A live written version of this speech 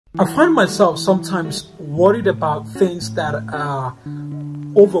I find myself sometimes worried about things that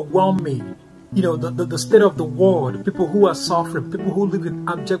overwhelm me. You know, the state of the world, people who are suffering, people who live in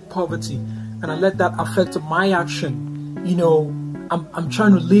abject poverty, and I let that affect my action. You know, I'm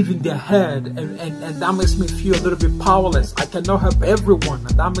trying to live in their head, and that makes me feel a little bit powerless. I cannot help everyone,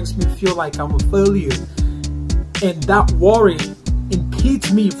 and that makes me feel like I'm a failure. And that worry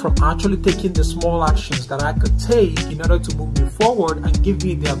impedes me from actually taking the small actions that I could take in order to move me forward and give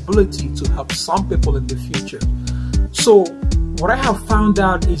me the ability to help some people in the future. So what I have found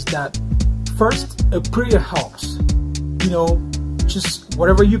out is that first, a prayer helps. You know, just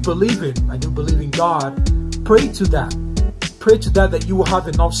whatever you believe in. I do believe in God. Pray to that. Pray to that you will have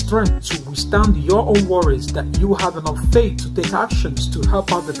enough strength to withstand your own worries, that you will have enough faith to take actions to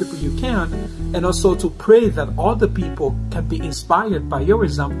help out the people you can, and also to pray that other people can be inspired by your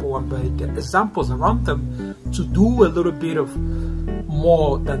example and by the examples around them to do a little bit of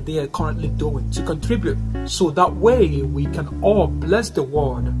more than they are currently doing, to contribute. So that way we can all bless the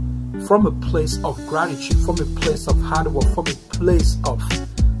world from a place of gratitude, from a place of hard work, from a place of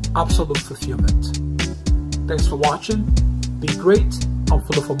absolute fulfillment. Thanks for watching. Be great and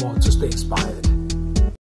follow for more to stay inspired.